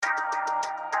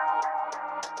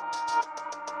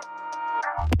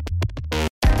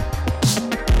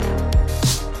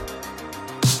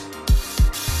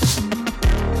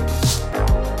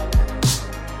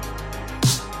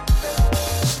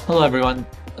Hello, everyone.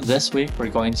 This week, we're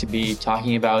going to be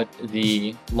talking about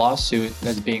the lawsuit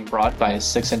that's being brought by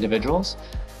 6 individuals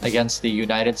against the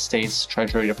United States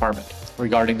Treasury Department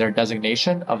regarding their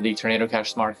designation of the Tornado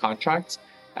Cash smart contracts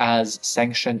as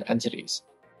sanctioned entities.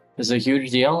 This is a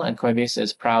huge deal, and Coinbase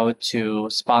is proud to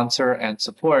sponsor and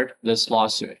support this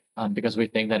lawsuit because we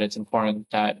think that it's important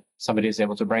that somebody is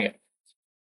able to bring it.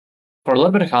 For a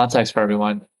little bit of context for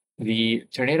everyone, the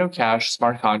Tornado Cash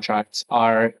smart contracts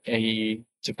are a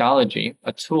technology,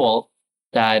 a tool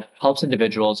that helps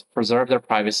individuals preserve their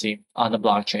privacy on the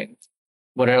blockchain.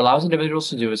 What it allows individuals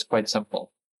to do is quite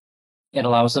simple. It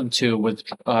allows them to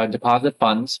deposit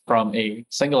funds from a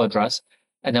single address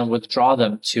and then withdraw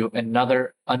them to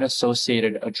another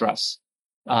unassociated address,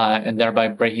 and thereby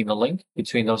breaking the link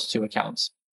between those two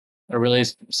accounts. A really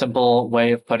simple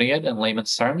way of putting it in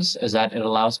layman's terms is that it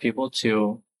allows people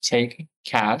to take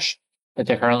cash that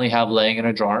they currently have laying in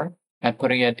a drawer and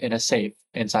putting it in a safe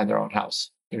inside their own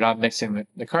house. You're not mixing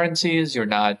the currencies, you're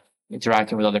not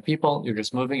interacting with other people, you're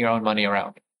just moving your own money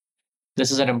around.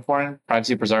 This is an important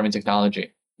privacy preserving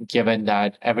technology, given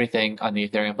that everything on the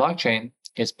Ethereum blockchain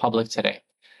is public today.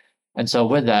 And so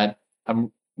with that,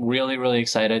 I'm really, really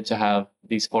excited to have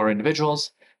these 4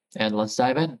 individuals, and let's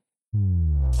dive in.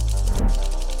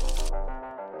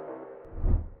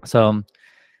 So,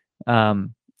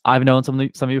 I've known some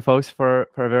of you folks for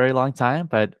a very long time,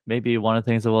 but maybe one of the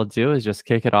things that we'll do is just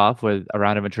kick it off with a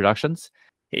round of introductions.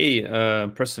 Hey,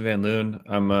 Preston Van Loon.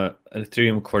 I'm an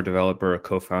Ethereum core developer, a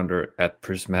co-founder at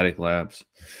Prismatic Labs.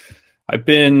 I've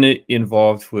been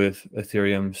involved with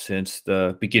Ethereum since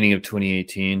the beginning of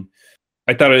 2018.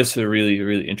 I thought it was a really,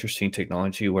 really interesting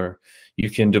technology where you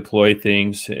can deploy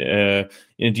things in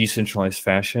a decentralized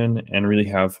fashion and really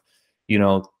have,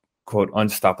 quote,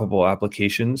 unstoppable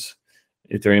applications.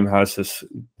 Ethereum has this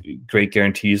great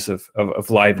guarantees of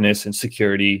liveness and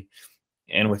security,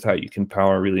 and with that you can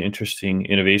power really interesting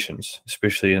innovations,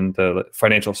 especially in the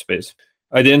financial space.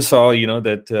 I then saw,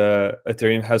 that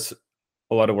Ethereum has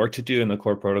a lot of work to do in the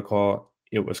core protocol.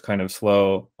 It was kind of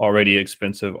slow, already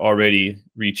expensive, already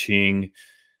reaching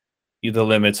the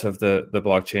limits of the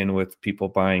blockchain with people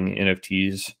buying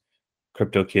NFTs,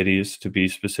 CryptoKitties to be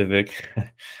specific.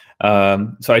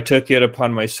 So I took it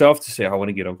upon myself to say, I want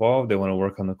to get involved. I want to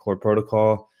work on the core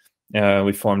protocol.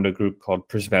 We formed a group called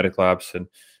Prismatic Labs and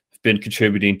have been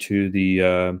contributing to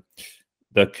the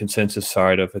consensus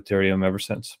side of Ethereum ever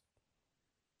since.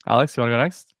 Alex, you want to go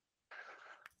next?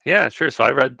 Yeah, sure. So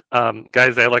I read,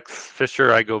 guys, Alex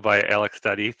Fisher. I go by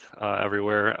Alex.eth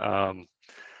everywhere.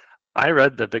 I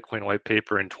read the Bitcoin white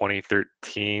paper in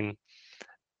 2013,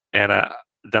 and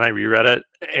then I reread it,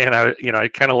 and I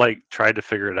kind of like tried to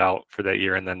figure it out for that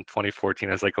year. And then 2014,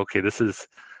 I was like, okay, this is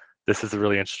a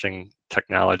really interesting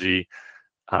technology.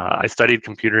 I studied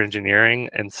computer engineering,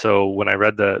 and so when I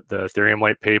read the Ethereum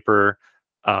white paper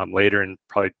later in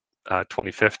probably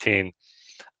 2015,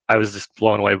 I was just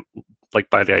blown away like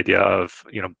by the idea of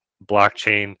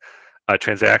blockchain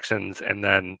transactions and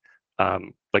then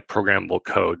like programmable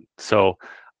code. So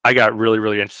I got really,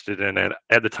 really interested in it.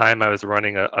 At the time, I was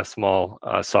running a small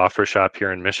software shop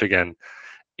here in Michigan,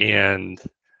 and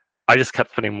I just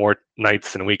kept spending more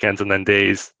nights and weekends and then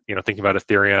days, thinking about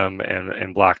Ethereum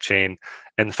and blockchain.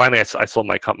 And finally, I sold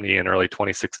my company in early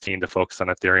 2016 to focus on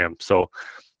Ethereum. So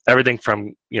everything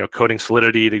from coding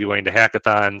Solidity to going to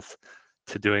hackathons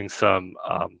to doing some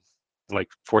like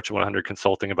Fortune 100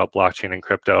 consulting about blockchain and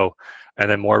crypto. And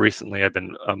then more recently, I've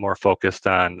been more focused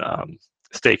on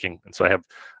staking. And so I have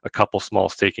a couple small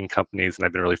staking companies, and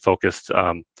I've been really focused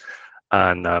on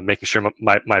making sure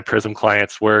my Prism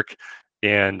clients work.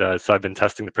 And so I've been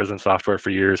testing the Prism software for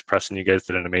years. Preston, you guys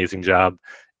did an amazing job,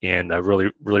 and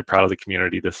really, really proud of the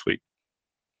community this week.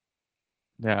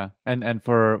 Yeah, and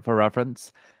for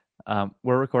reference,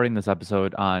 we're recording this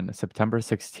episode on September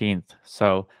 16th.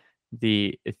 So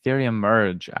the Ethereum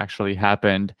merge actually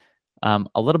happened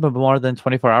a little bit more than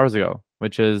 24 hours ago,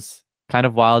 which is kind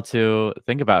of wild to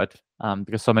think about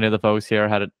because so many of the folks here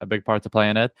had a big part to play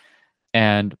in it.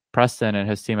 And Preston and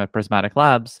his team at Prismatic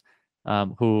Labs,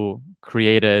 who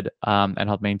created and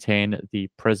helped maintain the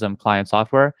Prism client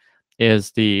software,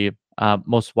 is the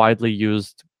most widely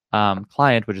used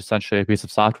client, which is essentially a piece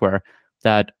of software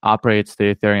that operates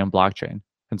the Ethereum blockchain.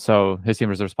 And so his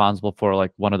team is responsible for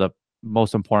like one of the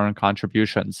most important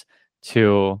contributions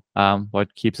to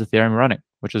what keeps Ethereum running,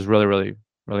 which is really, really,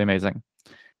 really amazing.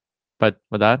 But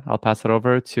with that, I'll pass it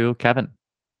over to Kevin.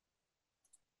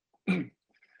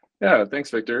 Yeah, thanks,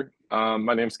 Victor.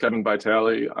 My name is Kevin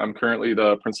Vitale. I'm currently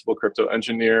the principal crypto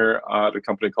engineer at a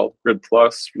company called Grid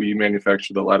Plus. We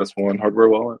manufacture the Lattice One hardware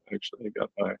wallet. Actually, I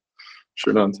got my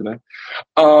shirt on today.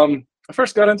 I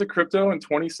first got into crypto in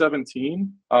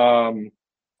 2017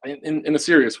 in a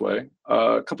serious way.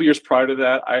 A couple years prior to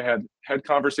that, I had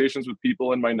conversations with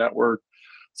people in my network.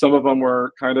 Some of them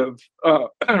were kind of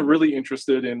really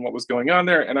interested in what was going on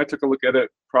there. And I took a look at it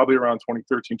probably around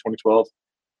 2013, 2012.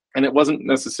 And it wasn't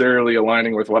necessarily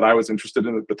aligning with what I was interested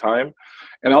in at the time.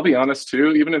 And I'll be honest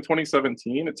too, even in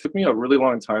 2017, it took me a really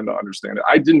long time to understand it.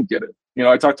 I didn't get it.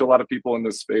 I talked to a lot of people in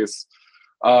this space,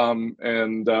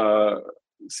 and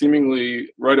seemingly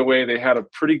right away they had a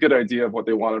pretty good idea of what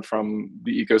they wanted from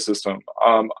the ecosystem.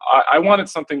 I wanted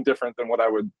something different than what I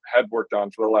had worked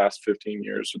on for the last 15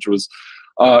 years, which was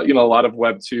a lot of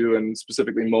Web 2 and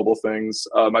specifically mobile things.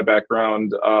 My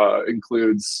background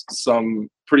includes some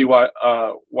pretty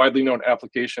widely known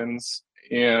applications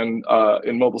in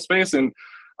mobile space, and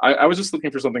I was just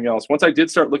looking for something else. Once I did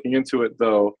start looking into it,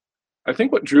 though, I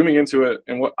think what drew me into it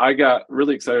and what I got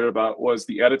really excited about was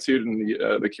the attitude and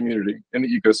the community in the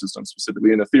ecosystem,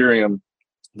 specifically in Ethereum,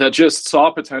 that just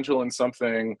saw potential in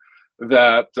something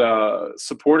that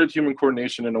supported human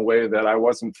coordination in a way that I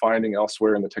wasn't finding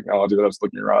elsewhere in the technology that I was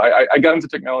looking around. I got into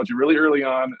technology really early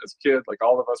on as a kid. Like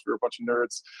all of us, we were a bunch of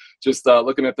nerds, just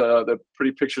looking at the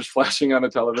pretty pictures flashing on the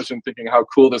television, thinking how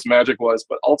cool this magic was.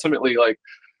 But ultimately,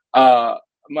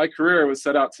 my career was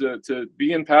set out to be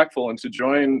impactful and to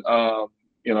join, a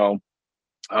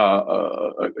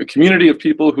community of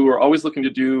people who are always looking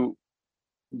to do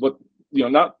what,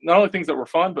 not only things that were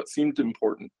fun, but seemed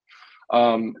important.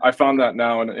 I found that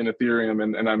now in Ethereum,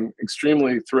 and I'm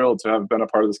extremely thrilled to have been a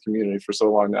part of this community for so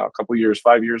long now, a couple years,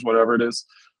 5 years, whatever it is.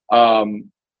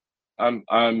 I'm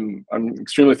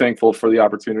extremely thankful for the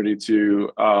opportunity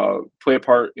to play a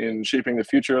part in shaping the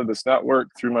future of this network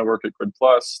through my work at Grid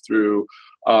Plus, through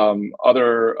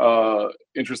other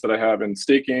interests that I have in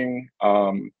staking,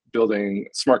 building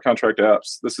smart contract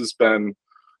apps. This has been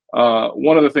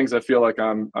one of the things I feel like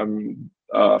I'm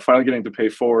finally getting to pay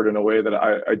forward in a way that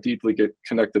I deeply get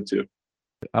connected to.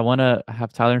 I want to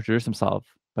have Tyler introduce himself,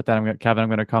 but then Kevin, I'm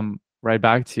going to come right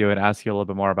back to you and ask you a little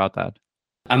bit more about that.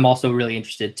 I'm also really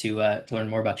interested to learn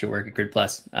more about your work at Grid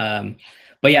Plus.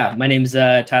 But yeah, my name's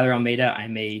Tyler Almeida.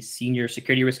 I'm a senior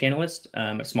security risk analyst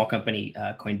at a small company,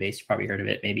 Coinbase. You probably heard of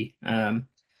it, maybe.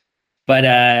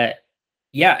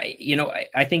 Yeah,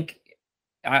 I think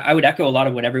I would echo a lot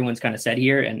of what everyone's kind of said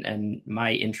here. And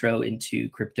my intro into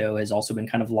crypto has also been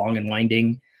kind of long and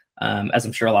winding, as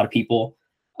I'm sure a lot of people.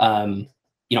 I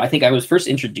think I was first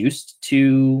introduced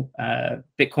to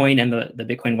Bitcoin and the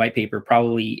Bitcoin white paper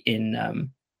probably in, I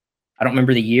don't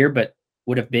remember the year, but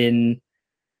would have been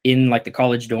in like the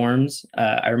college dorms.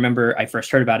 I remember I first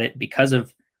heard about it because I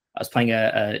was playing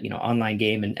a online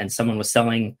game, and someone was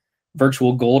selling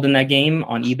virtual gold in that game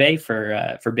on eBay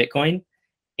for Bitcoin.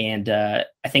 And I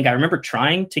think I remember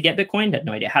trying to get Bitcoin, had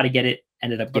no idea how to get it,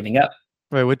 ended up giving up.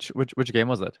 Wait, which game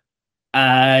was it?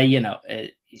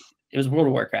 It was World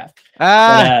of Warcraft.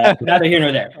 Neither here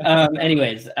nor there.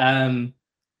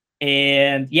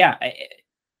 And yeah, I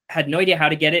had no idea how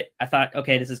to get it. I thought,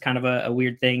 okay, this is kind of a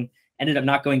weird thing. Ended up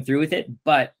not going through with it,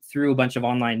 but through a bunch of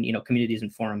online, communities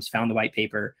and forums, found the white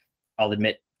paper. I'll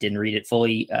admit, didn't read it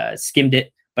fully, skimmed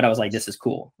it, but I was like, this is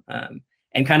cool.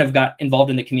 And kind of got involved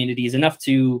in the communities enough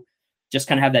to just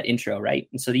kind of have that intro, right?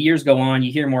 And so the years go on,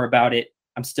 you hear more about it.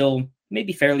 I'm still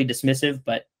maybe fairly dismissive,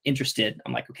 but interested.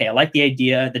 I'm like, okay, I like the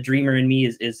idea. The dreamer in me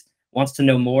is wants to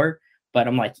know more, but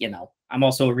I'm like, I'm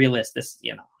also a realist. This,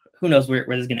 who knows where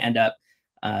this is going to end up.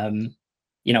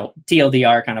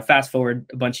 TLDR, kind of fast forward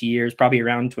a bunch of years, probably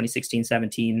around 2016,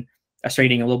 17, I started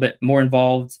getting a little bit more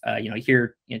involved.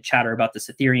 Hear chatter about this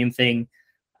Ethereum thing.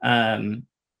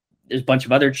 There's a bunch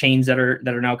of other chains that are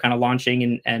now kind of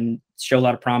launching and show a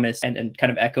lot of promise, and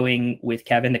kind of echoing with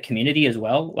Kevin, the community as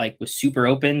well, like was super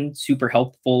open, super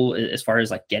helpful as far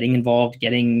as like getting involved,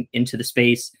 getting into the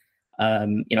space,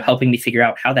 helping me figure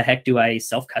out how the heck do I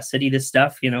self-custody this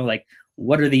stuff? Like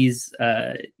what are these,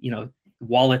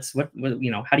 wallets? What,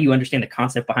 how do you understand the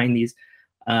concept behind these?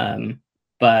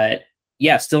 But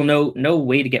yeah, still no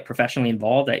way to get professionally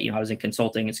involved. I was in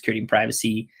consulting and security and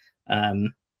privacy.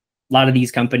 A lot of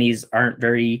these companies aren't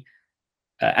very,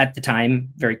 at the time,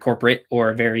 very corporate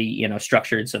or very,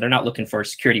 structured. So they're not looking for a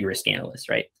security risk analyst,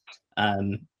 right?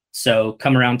 So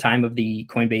come around time of the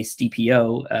Coinbase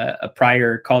DPO, a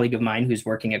prior colleague of mine who's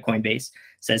working at Coinbase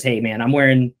says, hey, man, I'm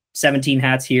wearing 17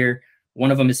 hats here. One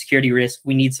of them is security risk.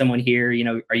 We need someone here.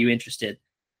 Are you interested?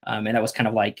 And that was kind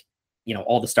of like,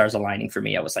 all the stars aligning for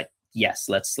me. I was like, yes,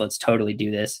 let's totally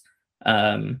do this.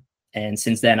 And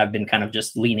since then, I've been kind of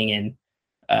just leaning in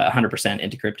 100%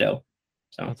 into crypto.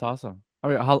 So that's awesome.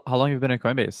 All right, how long have you been at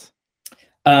Coinbase?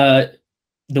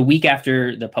 The week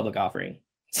after the public offering.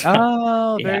 So,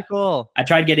 Oh, yeah. very cool. I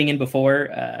tried getting in before.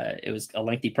 It was a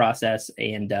lengthy process,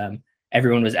 and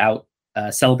everyone was out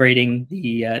celebrating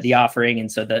the offering,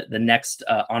 and so the next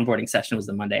onboarding session was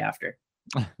the Monday after.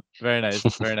 Very nice.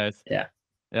 Very nice. Yeah.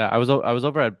 Yeah, I was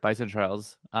over at Bison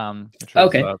Trails, which was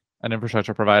Okay. an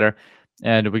infrastructure provider,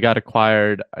 and we got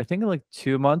acquired, I think, like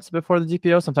 2 months before the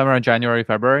DPO, sometime around January,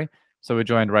 February. So we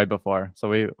joined right before. So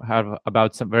we have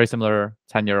about some very similar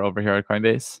tenure over here at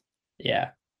Coinbase. Yeah.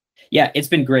 Yeah, it's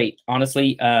been great.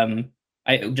 Honestly,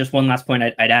 I just one last point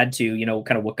I'd add to,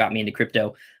 kind of what got me into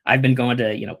crypto. I've been going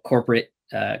to, corporate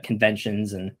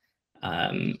conventions and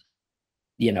kind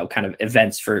of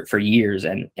events for years,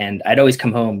 and I'd always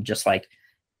come home just like,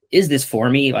 is this for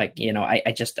me? Like,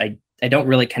 I don't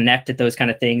really connect at those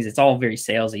kind of things. It's all very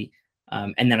salesy.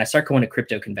 And then I start going to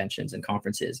crypto conventions and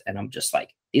conferences, and I'm just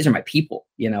like, these are my people.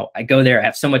 I go there, I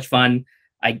have so much fun.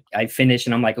 I finish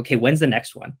and I'm like, okay, when's the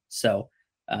next one? So,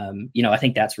 I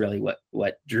think that's really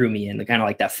what drew me in, the kind of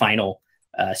like that final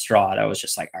straw. I was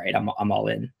just like, all right, I'm all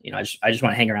in. I just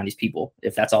want to hang around these people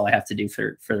if that's all I have to do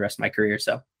for the rest of my career.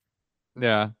 So,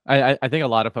 yeah, I think a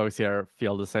lot of folks here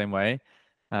feel the same way,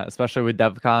 especially with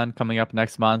DevCon coming up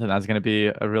next month, and that's going to be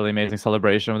a really amazing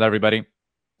celebration with everybody.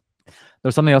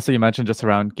 There's something else that you mentioned just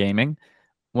around gaming.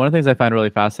 One of the things I find really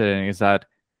fascinating is that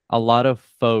a lot of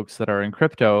folks that are in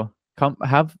crypto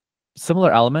have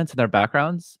similar elements in their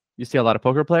backgrounds. You see a lot of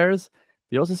poker players.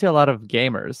 You also see a lot of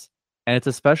gamers, and it's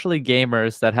especially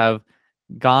gamers that have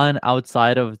gone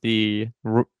outside of the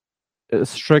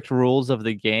strict rules of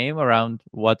the game around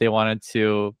what they wanted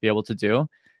to be able to do.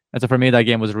 And so for me, that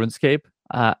game was RuneScape.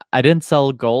 I didn't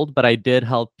sell gold, but I did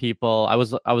help people. I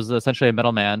was essentially a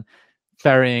middleman,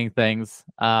 ferrying things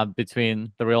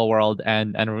between the real world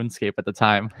and RuneScape at the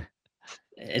time.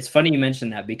 It's funny you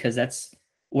mentioned that, because that's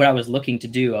what I was looking to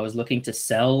do. I was looking to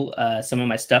sell some of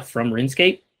my stuff from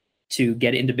RuneScape to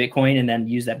get into Bitcoin, and then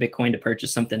use that Bitcoin to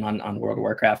purchase something on World of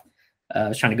Warcraft. I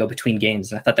was trying to go between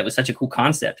games, and I thought that was such a cool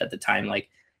concept at the time. Like,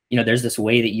 there's this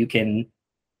way that you can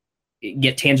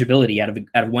get tangibility out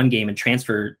of one game and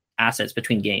transfer assets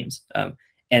between games.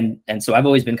 And so I've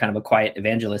always been kind of a quiet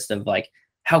evangelist of like,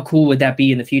 how cool would that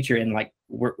be in the future? And like,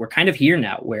 we're kind of here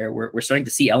now where we're starting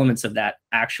to see elements of that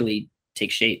actually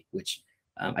take shape, which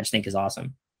I just think is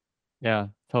awesome. Yeah,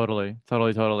 totally. So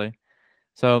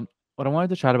what I wanted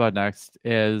to chat about next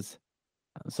is,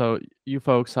 so you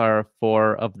folks are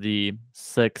 4 of the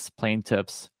 6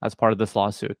 plaintiffs as part of this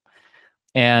lawsuit.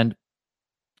 And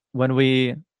when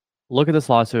we look at this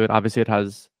lawsuit, obviously it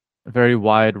has very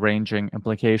wide-ranging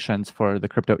implications for the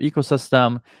crypto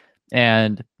ecosystem.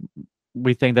 And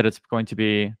we think that it's going to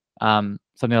be something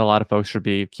that a lot of folks should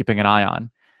be keeping an eye on.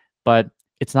 But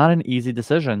it's not an easy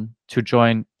decision to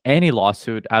join any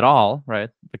lawsuit at all, right?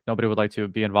 Like, nobody would like to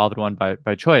be involved in one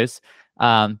by choice.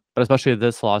 But especially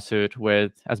this lawsuit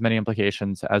with as many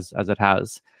implications as it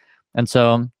has. And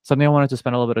so something I wanted to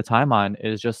spend a little bit of time on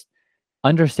is just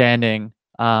understanding,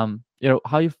 how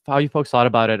you folks thought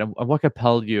about it, and what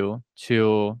compelled you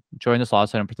to join this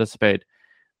lawsuit and participate.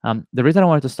 The reason I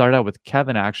wanted to start out with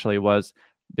Kevin actually was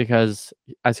because,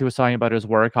 as he was talking about his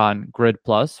work on Grid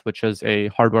Plus, which is a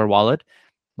hardware wallet,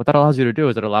 what that allows you to do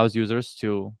is it allows users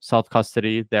to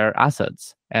self-custody their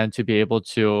assets and to be able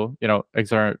to,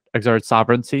 exert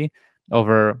sovereignty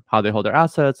over how they hold their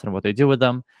assets and what they do with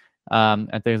them,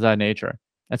 and things of that nature.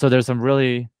 And so there's some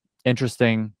really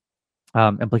interesting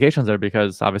implications there,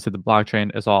 because obviously the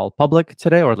blockchain is all public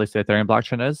today, or at least the Ethereum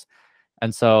blockchain is.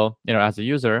 And so, as a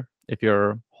user, if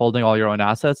you're holding all your own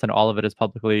assets and all of it is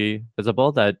publicly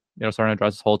visible, that certain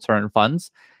addresses hold certain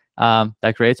funds,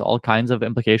 that creates all kinds of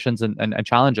implications and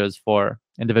challenges for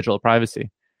individual privacy.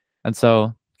 And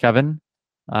so, Kevin,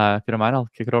 if you don't mind, I'll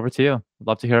kick it over to you. I'd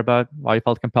love to hear about why you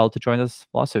felt compelled to join this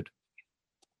lawsuit.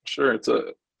 Sure,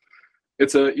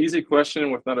 it's a easy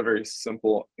question with not a very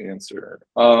simple answer.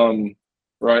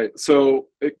 Right. So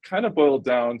it kind of boiled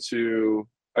down to,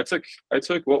 I took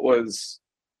what was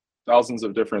thousands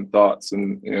of different thoughts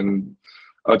and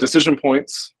decision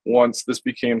points once this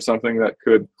became something that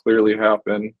could clearly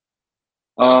happen.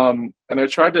 And I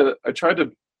tried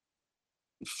to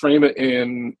frame it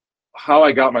in how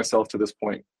I got myself to this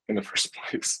point in the first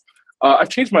place. I've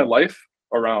changed my life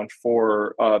around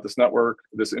for this network,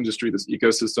 this industry, this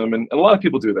ecosystem, and a lot of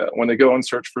people do that when they go and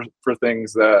search for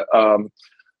things that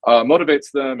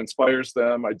motivates them, inspires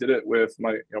them. I did it with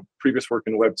my previous work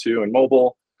in Web 2 and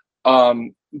mobile,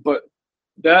 but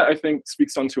that, I think,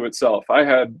 speaks unto itself. I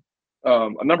had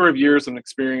a number of years of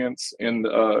experience in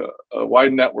a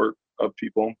wide network of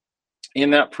people in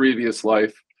that previous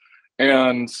life,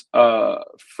 and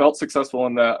felt successful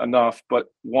in that enough, but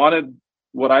wanted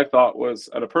what I thought was,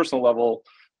 at a personal level,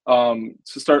 to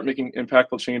start making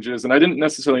impactful changes, and I didn't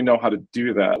necessarily know how to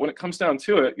do that. When it comes down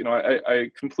to it, I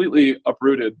completely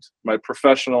uprooted my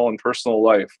professional and personal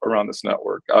life around this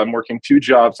network. I'm working 2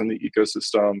 jobs in the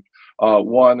ecosystem,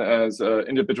 one as an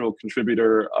individual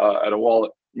contributor at a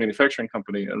wallet manufacturing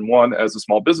company, and one as a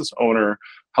small business owner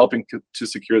helping to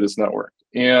secure this network.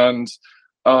 And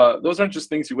those aren't just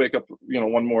things you wake up,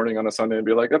 one morning on a Sunday and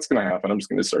be like, "That's going to happen. I'm just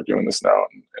going to start doing this now,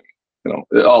 and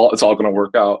it's all going to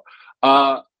work out."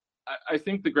 I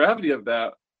think the gravity of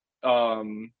that,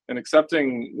 and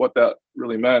accepting what that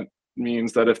really meant,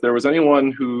 means that if there was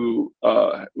anyone who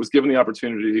was given the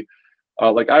opportunity,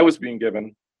 like I was being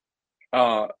given,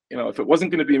 if it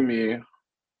wasn't going to be me,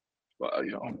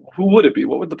 who would it be?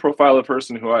 What would the profile of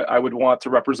person who I would want to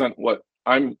represent what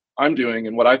I'm doing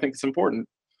and what I think is important?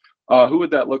 Who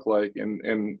would that look like?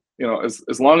 And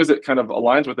as long as it kind of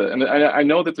aligns with it. And I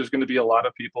know that there's going to be a lot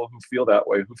of people who feel that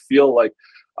way, who feel like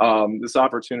this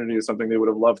opportunity is something they would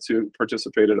have loved to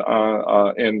participate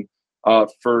in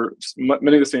for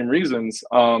many of the same reasons.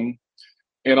 And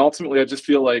ultimately, I just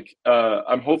feel like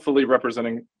I'm hopefully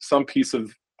representing some piece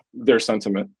of their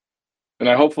sentiment. And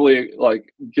I hopefully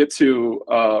get to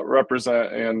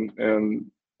represent and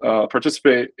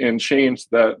participate in change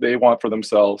that they want for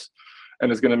themselves,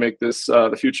 and is going to make this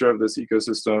the future of this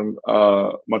ecosystem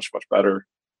much better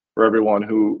for everyone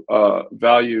who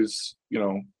values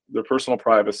their personal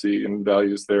privacy and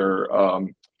values their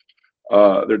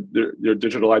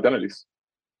digital identities.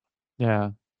 Yeah,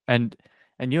 and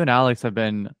you and Alex have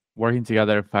been working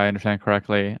together, if I understand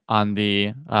correctly, on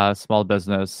the small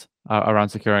business around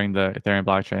securing the Ethereum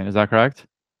blockchain. Is that correct?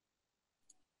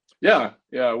 Yeah.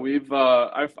 We've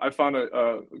I found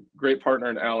a great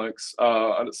partner in Alex,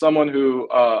 someone who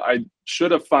I should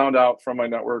have found out from my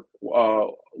network a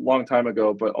long time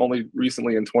ago, but only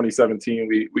recently in 2017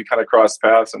 we kind of crossed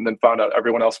paths, and then found out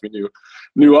everyone else we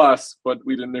knew us, but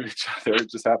we didn't know each other. It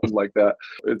just happened like that.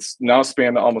 It's now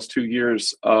spanned almost 2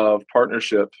 years of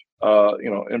partnership.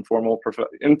 Informal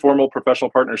professional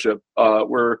partnership,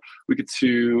 where we get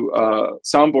to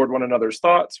soundboard one another's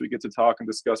thoughts. We get to talk and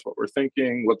discuss what we're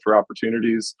thinking, look for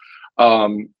opportunities,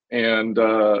 and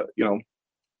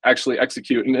actually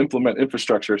execute and implement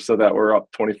infrastructure so that we're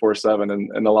up 24/7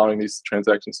 and allowing these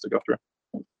transactions to go through.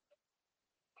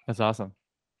 That's awesome.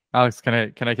 Alex, can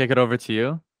I kick it over to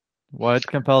you? What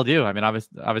compelled you? I mean,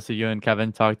 obviously you and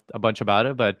Kevin talked a bunch about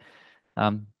it, but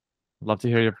love to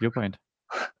hear your viewpoint.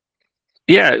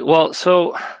 Yeah, well,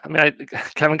 so I mean,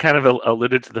 Kevin kind of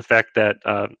alluded to the fact that,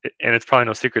 and it's probably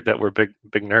no secret that we're big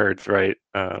nerds, right?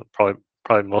 Probably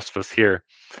most of us here.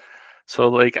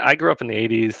 So I grew up in the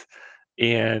 '80s,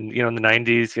 and in the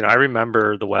 '90s, I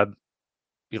remember the web,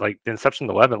 the inception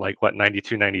of the web in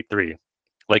 92, 93.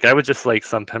 I was just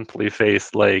some pimply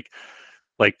face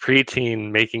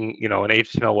preteen making an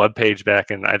HTML web page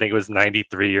back in, I think it was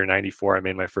 93 or 94. I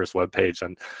made my first web page,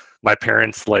 and my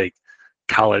parents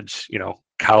college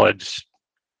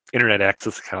internet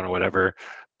access account or whatever.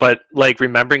 But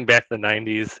remembering back the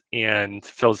 '90s and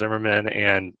Phil Zimmermann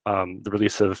and the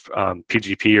release of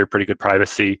PGP, or Pretty Good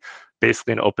Privacy,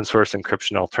 basically an open source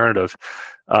encryption alternative.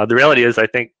 The reality is, I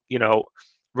think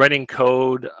writing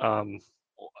code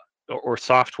or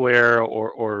software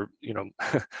or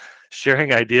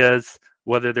sharing ideas,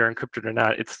 whether they're encrypted or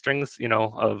not, it's strings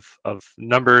of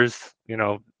numbers,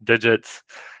 digits,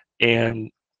 and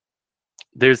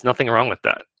there's nothing wrong with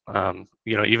that.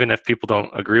 Even if people don't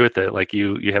agree with it,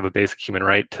 you have a basic human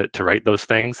right to write those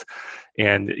things.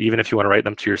 And even if you want to write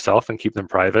them to yourself and keep them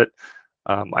private,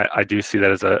 I do see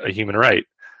that as a human right.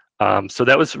 So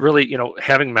that was really,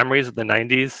 having memories of the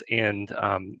 '90s and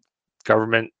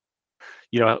government,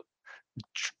 in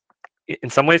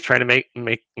some ways trying to make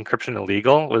encryption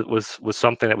illegal was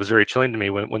something that was very chilling to me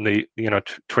when the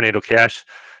Tornado Cash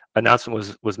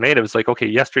announcement was made. It was okay,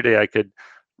 yesterday I could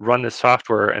run this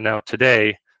software, and now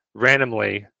today,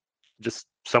 randomly, just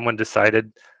someone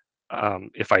decided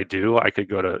if I do, I could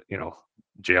go to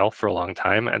jail for a long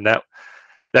time, and that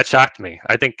shocked me.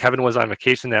 I think Kevin was on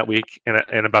vacation that week,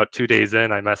 and about 2 days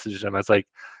in, I messaged him. I was like,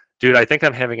 "Dude, I think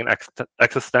I'm having an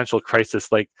existential crisis.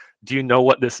 Do you know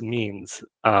what this means?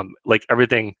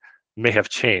 Everything may have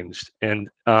changed."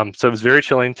 And so it was very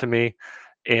chilling to me.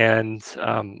 And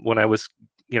when I was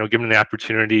given the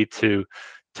opportunity to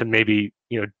maybe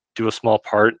do a small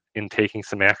part in taking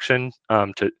some action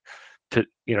to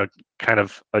kind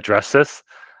of address this,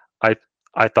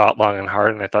 I thought long and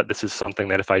hard, and I thought this is something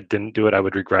that if I didn't do it, I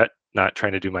would regret not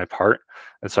trying to do my part.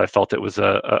 And so I felt it was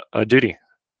a duty.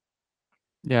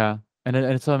 Yeah, and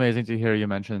it's so amazing to hear you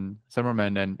mention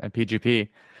Zimmermann and PGP.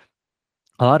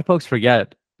 A lot of folks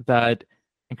forget that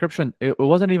encryption, it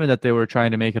wasn't even that they were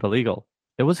trying to make it illegal.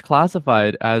 it was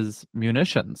classified as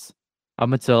munitions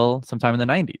up until sometime in the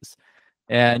 90s.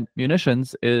 And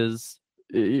munitions is,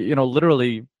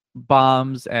 literally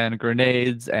bombs and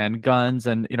grenades and guns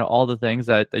and, all the things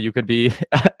that you could be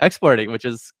exporting, which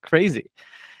is crazy.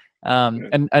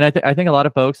 And I think a lot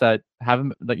of folks that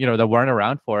haven't, that weren't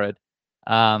around for it,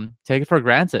 take it for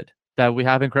granted that we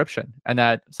have encryption, and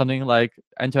that something like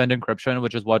end-to-end encryption,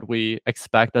 which is what we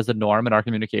expect as a norm in our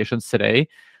communications today,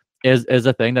 is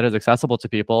a thing that is accessible to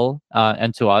people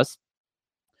and to us.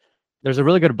 There's a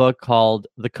really good book called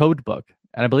The Code Book,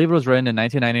 and I believe it was written in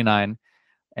 1999.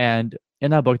 And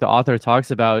in that book, the author talks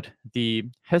about the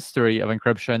history of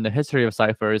encryption, the history of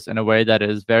ciphers, in a way that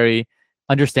is very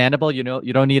understandable. You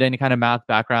don't need any kind of math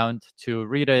background to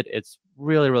read it. It's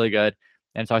really, really good.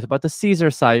 And it talks about the Caesar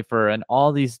cipher and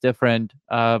all these different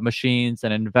machines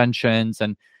and inventions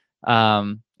and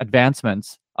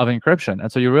advancements of encryption.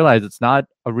 And so you realize it's not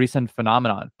a recent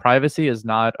phenomenon. Privacy is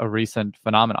not a recent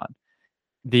phenomenon.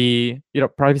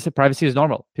 Privacy is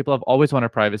normal. People have always wanted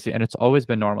privacy, and it's always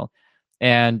been normal.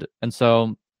 And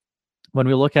so when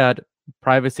we look at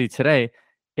privacy today,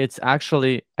 it's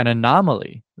actually an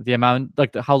anomaly. The amount,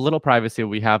 how little privacy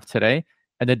we have today,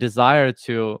 and the desire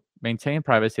to maintain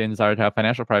privacy and desire to have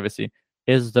financial privacy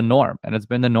is the norm. And it's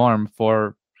been the norm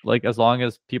for as long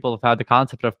as people have had the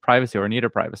concept of privacy or need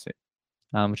of privacy,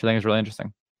 which I think is really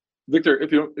interesting. Victor,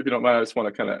 if you don't mind, I just want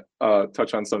to kind of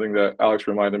touch on something that Alex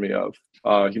reminded me of.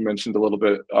 He mentioned a little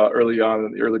bit early on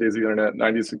in the early days of the internet,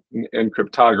 90s, and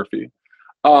cryptography.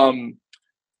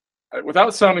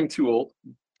 Without sounding too old,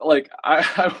 I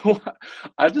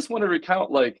just want to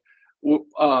recount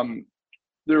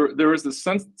there was this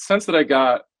sense that I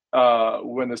got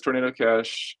when this Tornado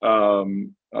Cash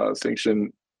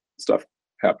sanction stuff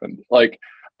happened.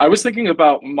 I was thinking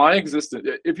about my existence.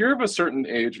 If you're of a certain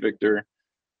age, Victor,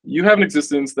 you have an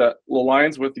existence that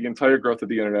aligns with the entire growth of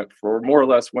the internet for more or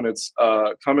less when it's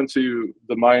come into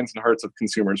the minds and hearts of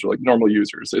consumers, or normal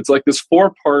users. It's like this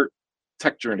 4-part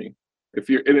tech journey.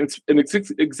 It's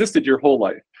existed your whole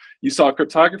life. You saw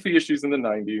cryptography issues in the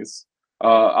 90s,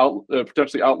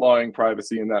 potentially outlawing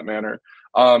privacy in that manner.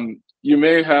 You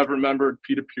may have remembered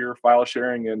peer-to-peer file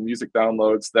sharing and music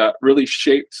downloads that really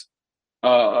shaped,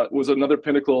 was another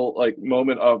pinnacle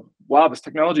moment of, wow, this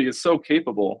technology is so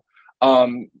capable.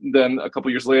 Then a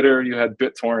couple years later, you had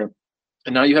BitTorrent,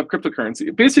 and now you have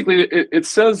cryptocurrency. Basically, it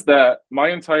says that my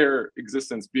entire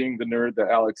existence, being the nerd that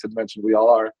Alex had mentioned we all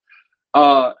are,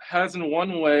 has in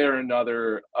one way or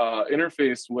another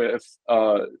interfaced with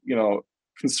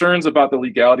concerns about the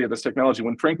legality of this technology,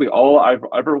 when frankly all I've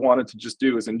ever wanted to just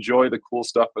do is enjoy the cool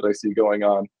stuff that I see going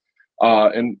on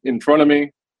in front of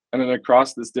me, and then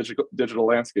across this digital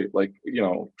landscape,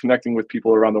 connecting with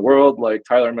people around the world, like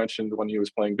Tyler mentioned when he was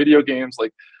playing video games.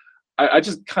 I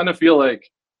just kind of feel like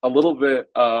a little bit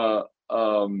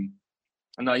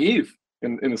naive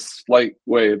in a slight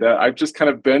way, that I've just kind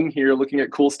of been here looking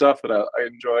at cool stuff that I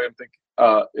enjoy, and think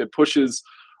it pushes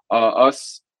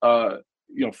us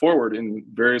forward in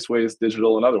various ways,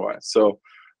 digital and otherwise. So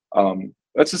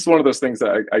that's just one of those things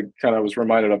that I kind of was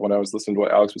reminded of when I was listening to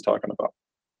what Alex was talking about.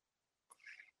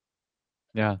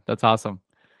 Yeah, that's awesome.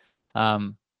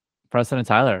 Preston and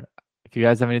Tyler, if you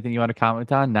guys have anything you want to comment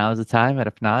on, now is the time. And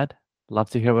if not, love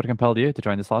to hear what compelled you to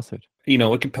join this lawsuit.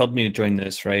 What compelled me to join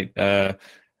this, right? I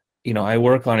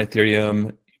work on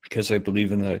Ethereum because I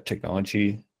believe in the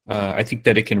technology. I think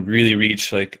that it can really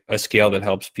reach a scale that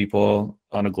helps people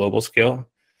on a global scale.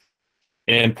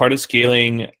 And part of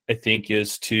scaling, I think,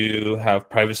 is to have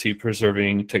privacy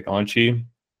preserving technology.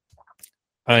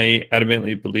 I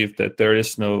adamantly believe that there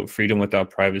is no freedom without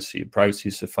privacy. Privacy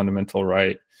is a fundamental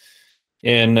right.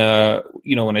 And,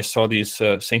 when I saw these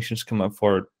sanctions come up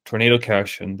for Tornado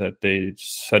Cash, and that they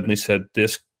suddenly said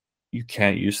you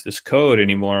can't use this code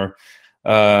anymore,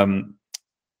 and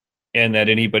that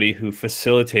anybody who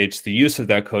facilitates the use of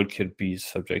that code could be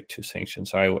subject to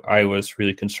sanctions, I was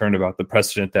really concerned about the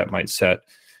precedent that might set.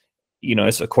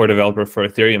 As a core developer for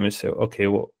Ethereum, I say, okay,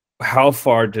 well, how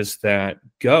far does that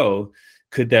go?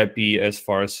 Could that be as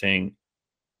far as saying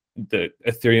the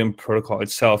Ethereum protocol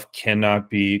itself cannot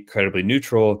be credibly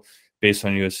neutral based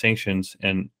on U.S. sanctions?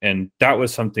 And that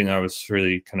was something I was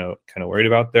really kind of worried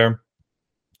about there.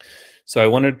 So I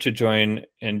wanted to join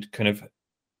and kind of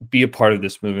be a part of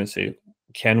this movement. Say,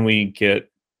 can we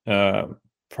get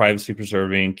privacy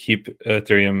preserving, keep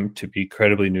Ethereum to be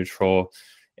credibly neutral,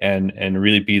 and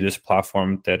really be this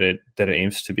platform that it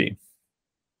aims to be?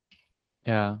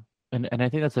 Yeah, and I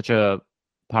think that's such a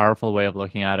powerful way of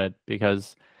looking at it,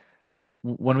 because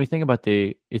when we think about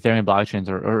the Ethereum blockchains,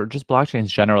 or just blockchains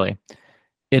generally,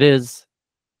 it's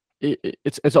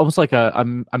almost like a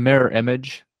mirror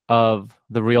image of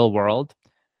the real world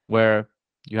where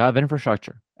you have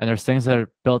infrastructure and there's things that are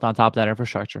built on top of that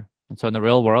infrastructure. And so in the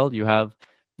real world, you have,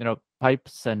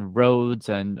 pipes and roads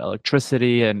and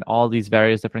electricity and all these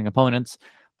various different components.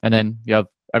 And then you have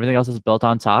everything else is built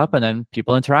on top, and then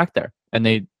people interact there. And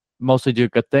they mostly do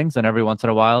good things. And every once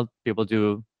in a while, people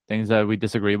do things that we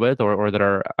disagree with or that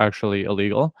are actually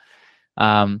illegal.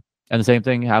 And the same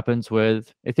thing happens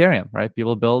with Ethereum, right?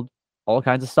 People build all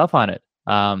kinds of stuff on it.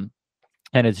 And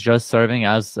it's just serving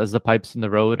as the pipes in the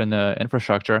road and the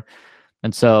infrastructure.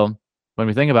 And so when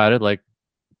we think about it, like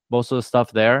most of the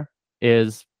stuff there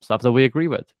is stuff that we agree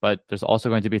with, but there's also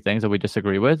going to be things that we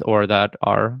disagree with or that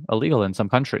are illegal in some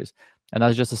countries. And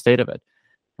that's just the state of it.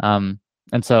 And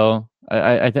so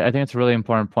I think it's a really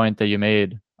important point that you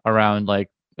made around like,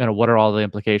 what are all the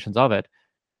implications of it?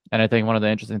 And I think one of the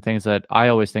interesting things that I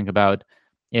always think about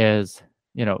is,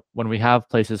 when we have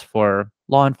places for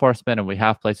law enforcement and we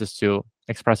have places to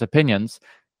express opinions,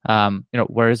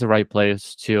 where is the right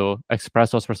place to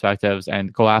express those perspectives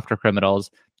and go after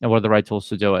criminals, and what are the right tools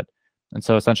to do it? And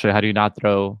so essentially, how do you not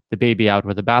throw the baby out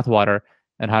with the bathwater,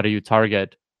 and how do you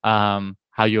target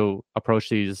how you approach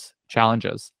these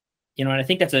challenges? And I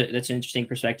think that's an interesting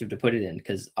perspective to put it in,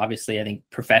 because obviously I think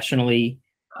professionally,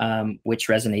 which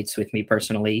resonates with me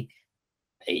personally,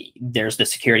 there's the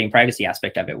security and privacy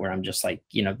aspect of it where I'm just like,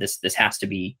 this has to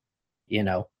be,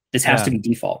 this has to be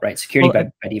default, right? Security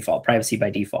by default, privacy by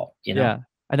default, Yeah.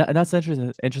 And that's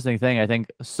an interesting thing. I think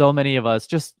so many of us,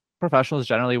 just professionals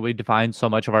generally, we define so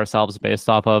much of ourselves based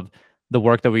off of the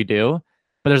work that we do.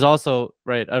 But there's also,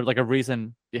 right, like a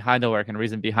reason behind the work and a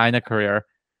reason behind the career.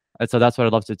 And so that's what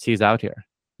I'd love to tease out here.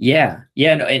 Yeah.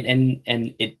 No,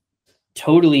 and it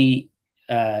totally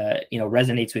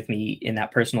resonates with me in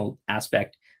that personal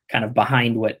aspect, kind of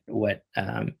behind what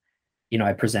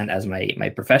I present as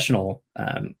my professional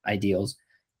ideals.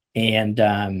 And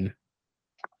I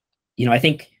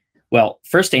think, well,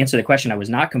 first, to answer the question, I was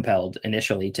not compelled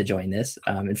initially to join this.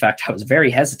 In fact, I was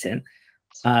very hesitant.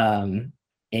 And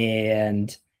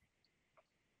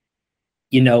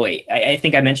I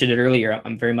think I mentioned it earlier.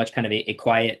 I'm very much kind of a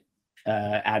quiet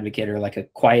advocate, or like a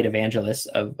quiet evangelist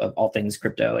of all things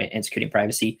crypto and security and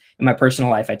privacy. In my personal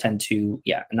life, I tend to,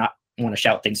 not want to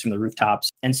shout things from the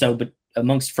rooftops. And so, but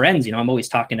amongst friends, I'm always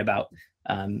talking about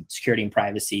security and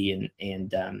privacy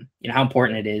and how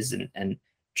important it is, and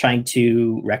trying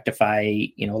to rectify,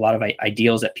 a lot of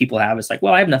ideals that people have. It's like,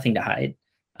 well, I have nothing to hide.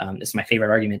 It's my favorite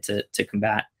argument to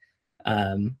combat.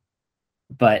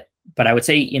 But I would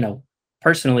say,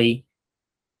 personally,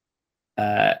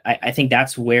 I think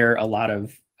that's where a lot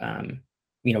of,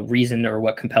 reason, or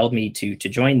what compelled me to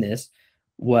join this,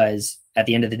 was at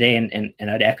the end of the day, and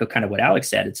I'd echo kind of what Alex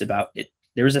said. It's about it.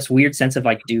 There was this weird sense of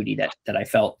like duty that I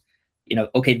felt,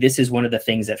 okay, this is one of the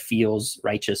things that feels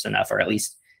righteous enough, or at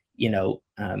least,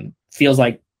 feels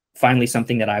like finally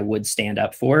something that I would stand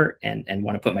up for and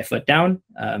want to put my foot down.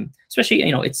 Especially,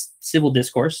 it's civil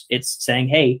discourse. It's saying,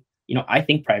 hey, I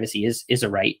think privacy is a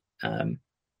right,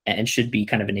 and should be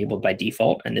kind of enabled by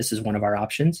default. And this is one of our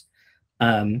options.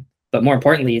 But more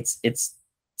importantly, it's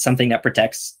something that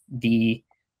protects the,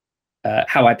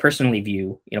 how I personally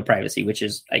view, privacy, which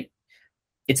is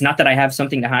it's not that I have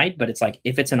something to hide, but it's like,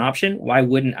 if it's an option, why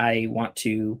wouldn't I want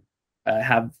to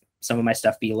have some of my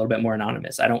stuff be a little bit more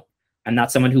anonymous? I'm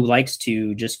not someone who likes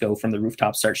to just go from the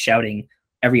rooftop, start shouting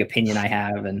every opinion I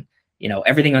have, and,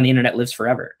 everything on the internet lives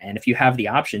forever. And if you have the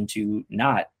option to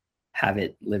not have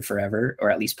it live forever, or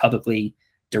at least publicly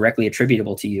directly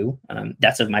attributable to you,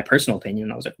 that's of my personal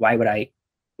opinion. I was like, why would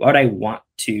I want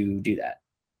to do that?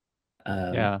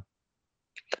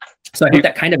 So I think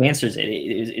that kind of answers it.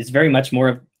 It's very much more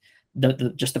of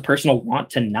just the personal want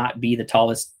to not be the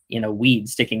tallest, weed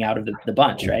sticking out of the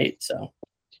bunch, right? So,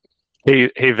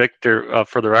 hey, Victor.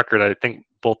 For the record, I think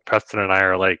both Preston and I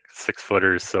are like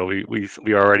 6-footers, so we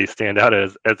already stand out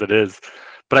as it is.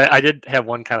 But I did have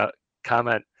one kind of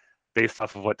comment based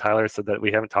off of what Tyler said that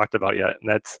we haven't talked about yet, and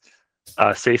that's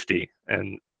safety.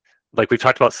 And like we've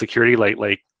talked about security,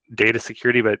 like data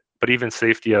security, but even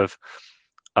safety of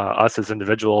us as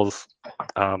individuals,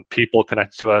 people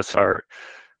connected to us, our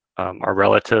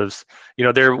relatives.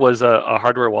 There was a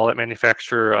hardware wallet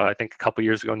manufacturer, I think a couple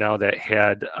years ago now, that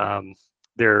had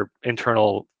their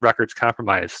internal records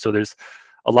compromised. So there's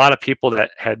a lot of people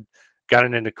that had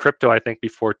gotten into crypto, I think,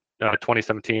 before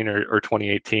 2017 or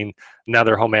 2018. Now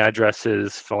their home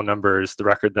addresses, phone numbers, the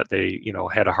record that they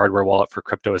had a hardware wallet for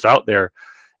crypto is out there.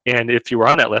 And if you were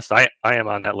on that list, I am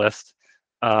on that list.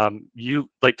 You,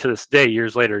 like, to this day,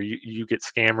 years later, you get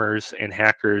scammers and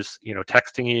hackers,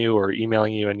 texting you or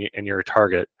emailing you, and you're a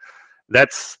target.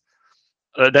 That's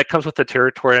that comes with the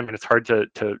territory. I mean, it's hard to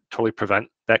totally prevent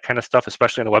that kind of stuff,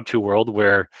 especially in the Web 2 world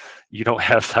where you don't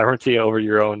have sovereignty over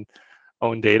your own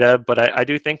data. But I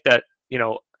do think that,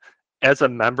 as a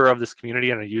member of this community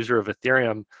and a user of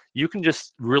Ethereum, you can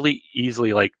just really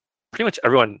easily, like, pretty much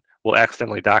everyone will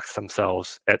accidentally dox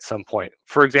themselves at some point.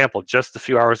 For example, just a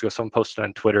few hours ago, someone posted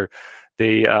on Twitter,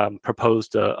 they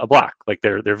proposed a block, like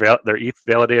their ETH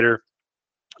validator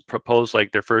proposed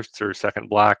like their first or second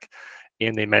block,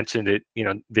 and they mentioned it,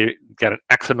 they got an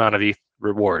X amount of ETH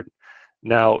reward.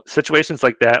 Now, situations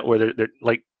like that where they're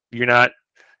like, you're not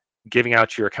giving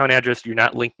out your account address, you're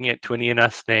not linking it to an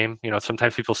ENS name.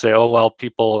 Sometimes people say, oh, well,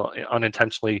 people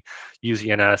unintentionally use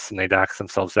ENS and they dox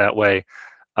themselves that way.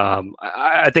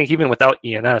 I think even without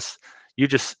ENS, you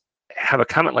just have a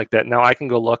comment like that. Now I can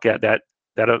go look at that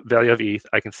value of ETH.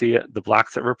 I can see the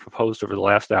blocks that were proposed over the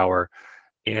last hour,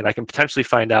 and I can potentially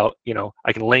find out,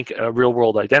 I can link a real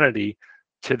world identity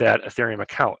to that Ethereum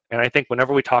account. And I think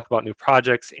whenever we talk about new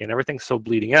projects and everything's so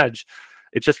bleeding edge,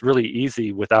 it's just really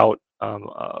easy without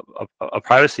a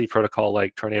privacy protocol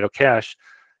like Tornado Cash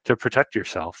to protect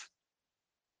yourself.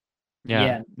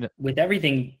 Yeah. With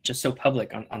everything just so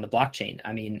public on the blockchain,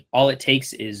 I mean, all it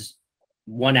takes is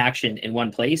one action in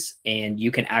one place, and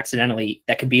you can accidentally,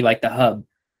 that could be like the hub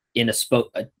in a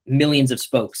spoke, millions of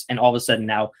spokes, and all of a sudden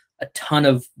now a ton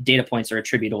of data points are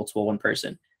attributable to one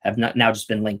person, have not now just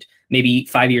been linked. Maybe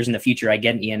 5 years in the future, I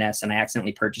get an ENS and I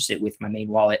accidentally purchase it with my main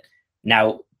wallet.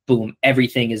 Now, boom,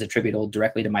 everything is attributable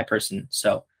directly to my person.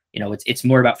 So, it's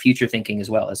more about future thinking as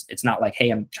well. It's not like, hey,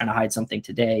 I'm trying to hide something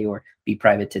today or be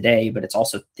private today, but it's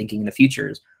also thinking in the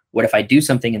future. What if I do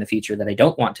something in the future that I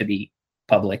don't want to be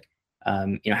public? How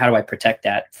do I protect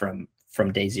that from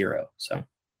day zero? So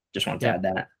just wanted to add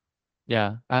that.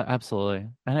 Yeah, absolutely.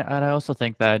 And I also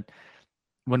think that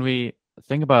when we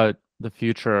think about the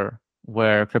future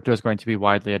where crypto is going to be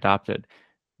widely adopted,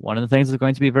 one of the things it's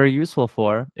going to be very useful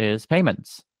for is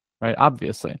payments, right?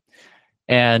 Obviously.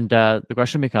 And the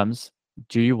question becomes,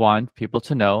 do you want people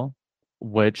to know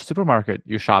which supermarket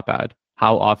you shop at,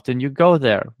 how often you go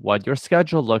there, what your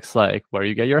schedule looks like, where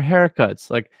you get your haircuts?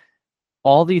 Like,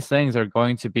 all these things are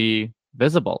going to be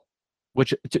visible,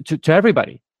 which to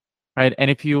everybody, right?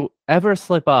 And if you ever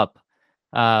slip up,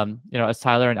 as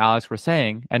Tyler and Alex were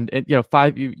saying, and you've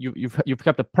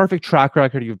kept a perfect track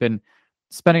record, you've been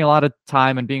spending a lot of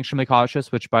time and being extremely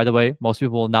cautious, which, by the way, most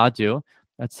people will not do.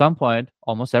 At some point,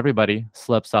 almost everybody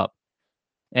slips up.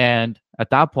 And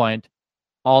at that point,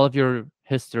 all of your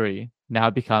history now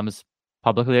becomes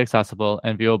publicly accessible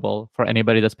and viewable for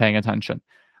anybody that's paying attention.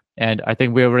 And I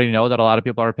think we already know that a lot of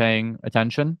people are paying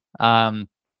attention. And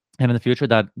in the future,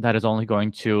 that is only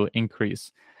going to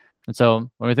increase. And so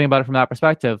when we think about it from that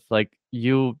perspective, like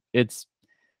it's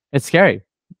scary.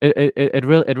 It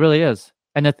really is.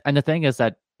 And the thing is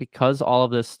that because all of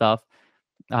this stuff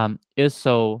is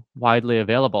so widely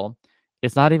available,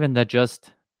 it's not even that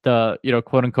just the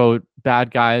quote unquote bad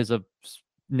guys of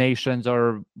nations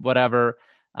or whatever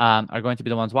are going to be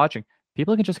the ones watching.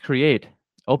 People can just create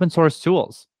open source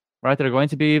tools, right? That are going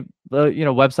to be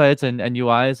websites and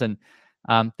UIs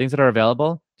and things that are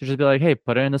available to just be like, hey,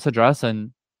 put it in this address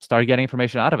and start getting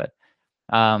information out of it.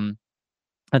 And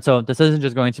so this isn't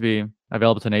just going to be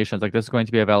available to nations. Like, this is going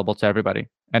to be available to everybody.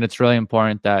 And it's really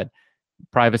important that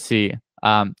privacy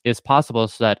is possible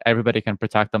so that everybody can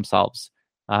protect themselves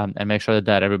and make sure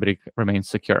that everybody remains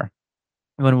secure.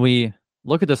 When we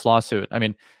look at this lawsuit, I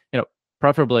mean,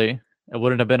 preferably it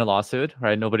wouldn't have been a lawsuit,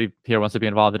 right? Nobody here wants to be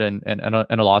involved in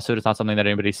a lawsuit. It's not something that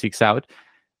anybody seeks out.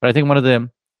 But I think one of the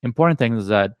important things is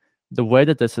that the way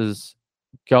that this is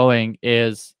going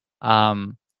is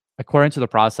according to the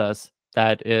process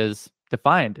that is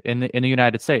defined in the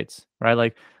United States, right?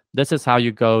 Like, this is how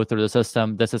you go through the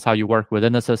system. This is how you work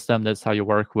within the system. This is how you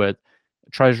work with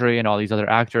Treasury and all these other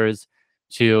actors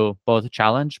to both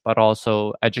challenge but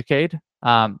also educate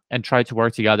and try to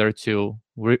work together to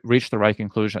reach the right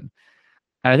conclusion.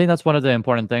 And I think that's one of the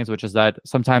important things, which is that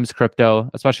sometimes crypto,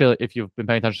 especially if you've been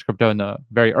paying attention to crypto in the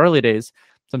very early days,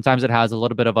 sometimes it has a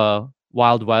little bit of a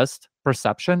Wild West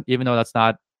perception, even though that's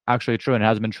not actually true, and it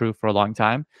has been true for a long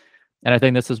time. And I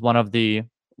think this is one of the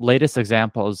latest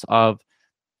examples of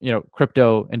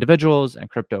crypto individuals and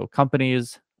crypto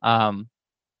companies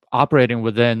operating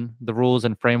within the rules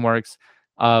and frameworks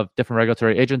of different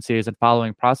regulatory agencies and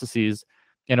following processes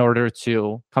in order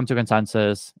to come to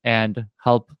consensus and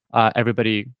help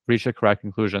everybody reach the correct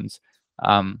conclusions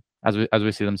as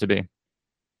we see them to be.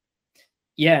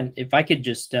 Yeah, and if I could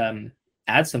just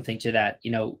add something to that,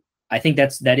 I think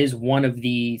that is one of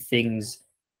the things.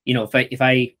 If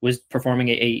I was performing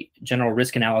a general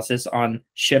risk analysis on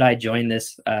should I join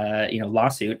this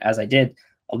lawsuit, as I did,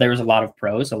 there was a lot of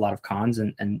pros, a lot of cons,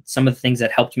 and some of the things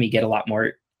that helped me get a lot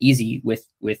more easy with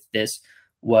this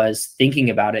was thinking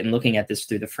about it and looking at this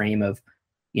through the frame of,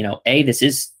 this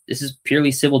is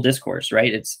purely civil discourse,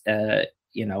 right? It's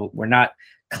we're not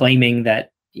claiming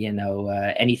that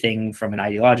anything from an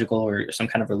ideological or some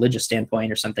kind of religious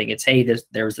standpoint or something. It's, hey,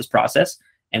 there was this process,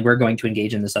 and we're going to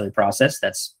engage in this other process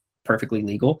that's perfectly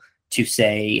legal to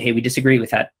say, hey, we disagree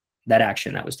with that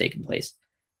action that was taking place.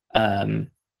 And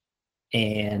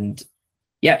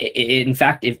yeah, in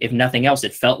fact, if nothing else,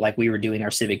 it felt like we were doing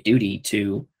our civic duty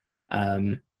to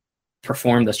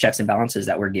perform those checks and balances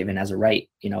that we're given as a right,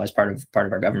 as part of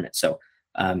our government. So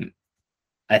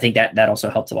I think that also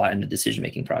helped a lot in the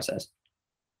decision-making process.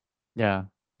 Yeah,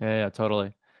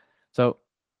 totally. So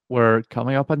we're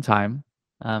coming up on time.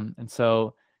 And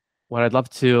so what I'd love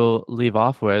to leave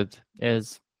off with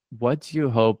is, what do you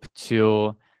hope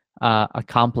to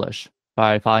accomplish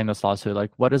by filing this lawsuit?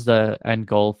 Like, what is the end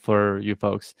goal for you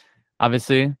folks?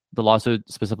 Obviously, the lawsuit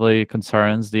specifically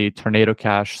concerns the Tornado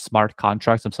Cash smart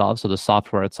contracts themselves, so the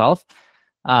software itself.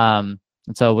 And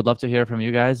so would love to hear from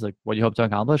you guys, like, what you hope to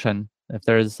accomplish, and if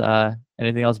there's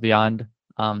anything else beyond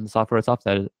the software itself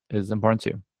that is important to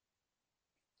you.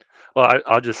 Well,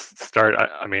 I'll just start.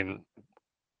 I mean,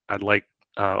 I'd like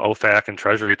OFAC and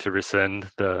Treasury to rescind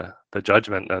the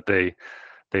judgment that they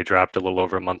dropped a little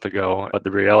over a month ago. But the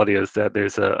reality is that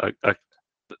there's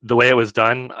the way it was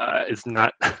done is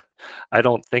not. I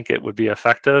don't think it would be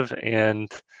effective,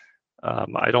 and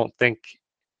I don't think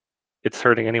it's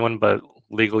hurting anyone but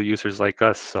legal users like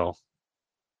us. So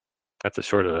that's the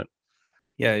short of it.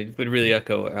 Yeah, it would really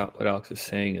echo what Alex is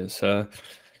saying. Is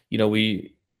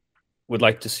we would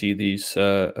like to see these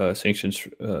sanctions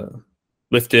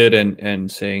lifted,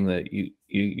 and saying that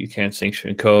you can't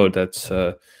sanction code that's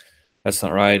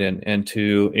not right, and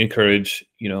to encourage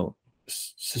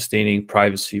sustaining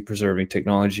privacy preserving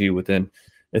technology within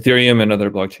Ethereum and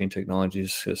other blockchain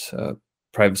technologies, because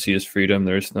privacy is freedom.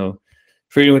 There's no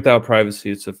freedom without privacy.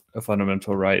 It's a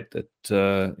fundamental right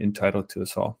that entitled to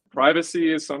us all.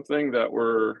 Privacy is something that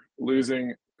we're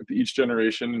losing with each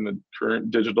generation in the current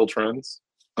digital trends.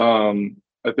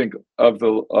 I think of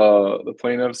the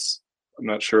plaintiffs, I'm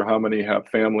not sure how many have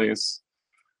families.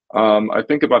 I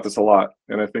think about this a lot,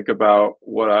 and I think about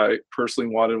what I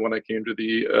personally wanted when I came to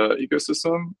the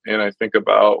ecosystem, and I think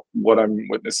about what I'm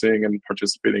witnessing and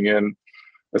participating in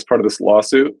as part of this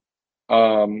lawsuit.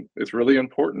 It's really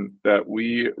important that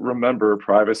we remember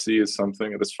privacy is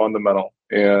something that is fundamental,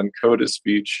 and code is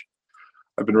speech.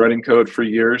 I've been writing code for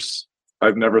years.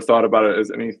 I've never thought about it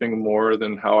as anything more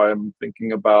than how I'm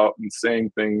thinking about and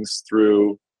saying things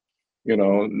through,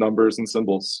 numbers and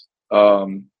symbols.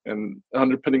 And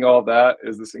underpinning all of that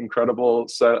is this incredible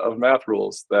set of math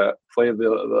rules that play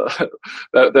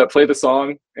that play the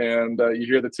song, and you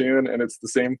hear the tune, and it's the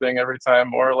same thing every time,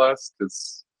 more or less.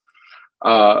 It's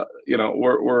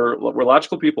we're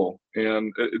logical people,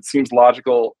 and it seems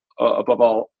logical above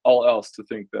all else to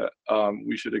think that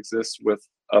we should exist with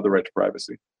the right to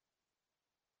privacy.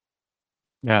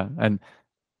 Yeah, and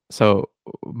so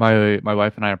my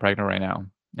wife and I are pregnant right now,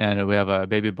 and we have a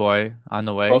baby boy on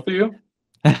the way. Both of you?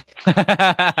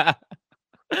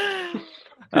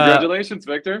 Congratulations,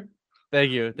 Victor.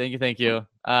 Thank you.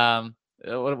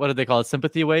 What did they call it?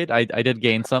 Sympathy weight? I did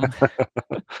gain some.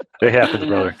 It happens,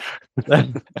 brother.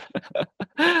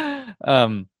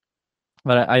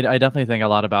 But I definitely think a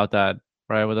lot about that,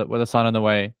 right? With a son on the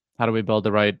way, how do we build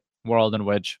the right world in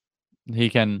which he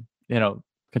can,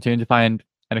 continue to find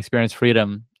and experience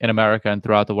freedom in America and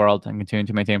throughout the world, and continue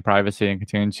to maintain privacy and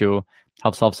continue to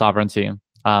help self-sovereignty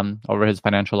over his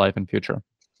financial life and future.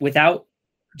 Without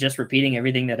just repeating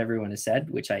everything that everyone has said,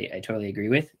 which I totally agree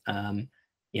with,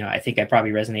 I think I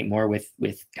probably resonate more with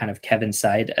kind of Kevin's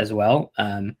side as well.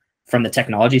 From the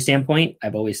technology standpoint,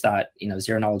 I've always thought,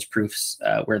 zero knowledge proofs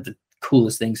were the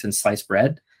coolest thing since sliced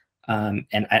bread.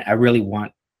 And I really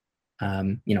want,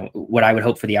 what I would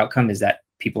hope for the outcome is that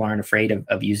people aren't afraid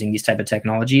of using these type of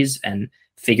technologies and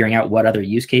figuring out what other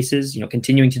use cases,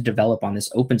 continuing to develop on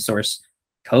this open source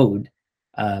code,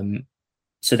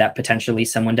 so that potentially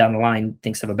someone down the line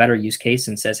thinks of a better use case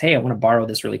and says, hey, I want to borrow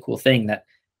this really cool thing that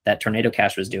Tornado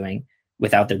Cash was doing,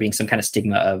 without there being some kind of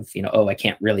stigma of, I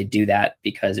can't really do that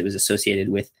because it was associated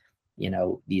with,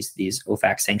 these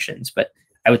OFAC sanctions. But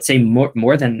I would say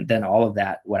more than all of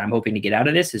that, what I'm hoping to get out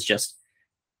of this is just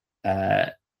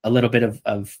a little bit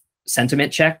of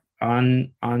sentiment check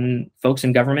on folks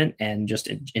in government, and just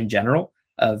in general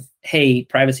of, hey,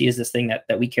 privacy is this thing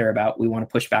that we care about. We want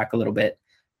to push back a little bit,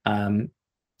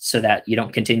 so that you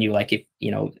don't continue like, if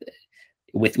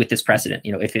with this precedent,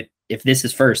 if this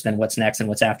is first, then what's next and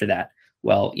what's after that?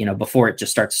 well, before it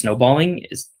just starts snowballing,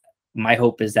 my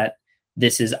hope is that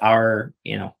this is our,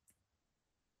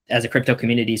 as a crypto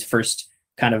community's first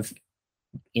kind of,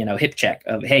 hip check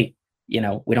of, hey,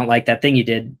 we don't like that thing you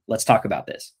did. Let's talk about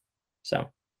this. So.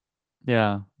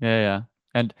 Yeah.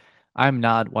 And I'm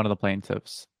not one of the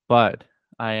plaintiffs, but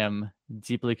I am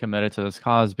deeply committed to this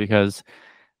cause because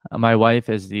my wife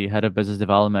is the head of business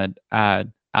development at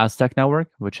Aztec Network,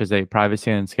 which is a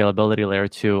privacy and scalability layer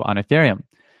 2 on Ethereum.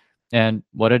 And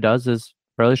what it does is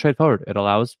fairly straightforward. It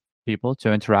allows people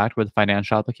to interact with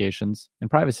financial applications in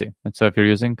privacy. And so if you're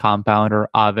using Compound or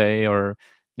Aave or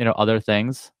other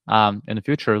things in the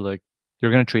future, like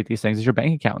you're going to treat these things as your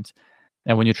bank account.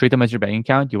 And when you treat them as your bank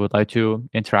account, you would like to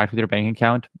interact with your bank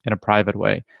account in a private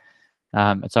way.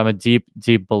 And so I'm a deep,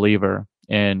 deep believer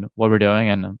in what we're doing,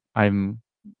 and I'm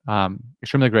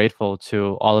extremely grateful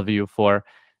to all of you for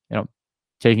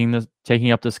taking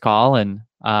up this call and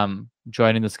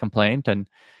joining this complaint. And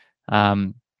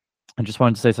I just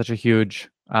wanted to say such a huge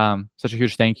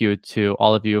thank you to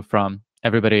all of you from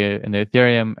everybody in the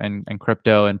Ethereum and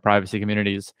crypto and privacy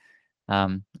communities.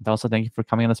 And also thank you for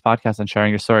coming on this podcast and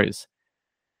sharing your stories.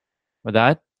 With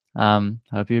that, I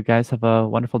hope you guys have a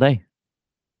wonderful day.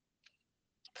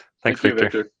 Thanks, Thank you,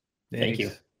 Victor. Thank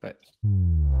you. Bye.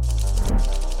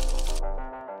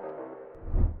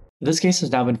 This case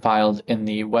has now been filed in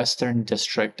the Western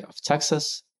District of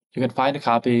Texas. You can find a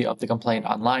copy of the complaint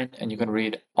online, and you can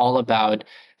read all about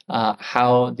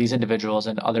how these individuals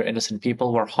and other innocent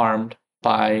people were harmed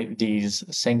by these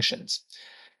sanctions.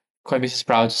 Coinbase is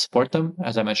proud to support them,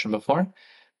 as I mentioned before.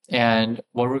 And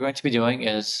what we're going to be doing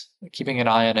is keeping an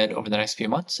eye on it over the next few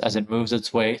months as it moves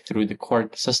its way through the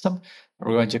court system.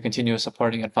 We're going to continue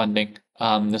supporting and funding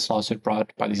this lawsuit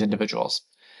brought by these individuals.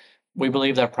 We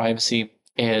believe that privacy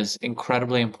is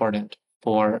incredibly important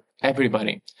for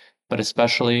everybody, but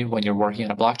especially when you're working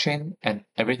on a blockchain and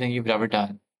everything you've ever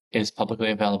done is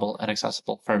publicly available and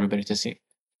accessible for everybody to see.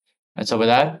 And so with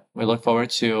that, we look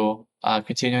forward to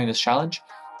continuing this challenge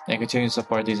and continue to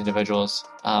support these individuals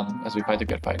as we fight the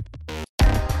good fight.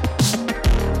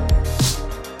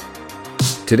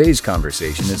 Today's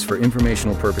conversation is for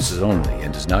informational purposes only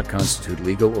and does not constitute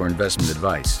legal or investment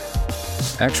advice.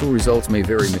 Actual results may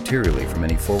vary materially from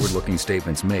any forward-looking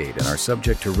statements made and are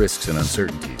subject to risks and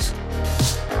uncertainties.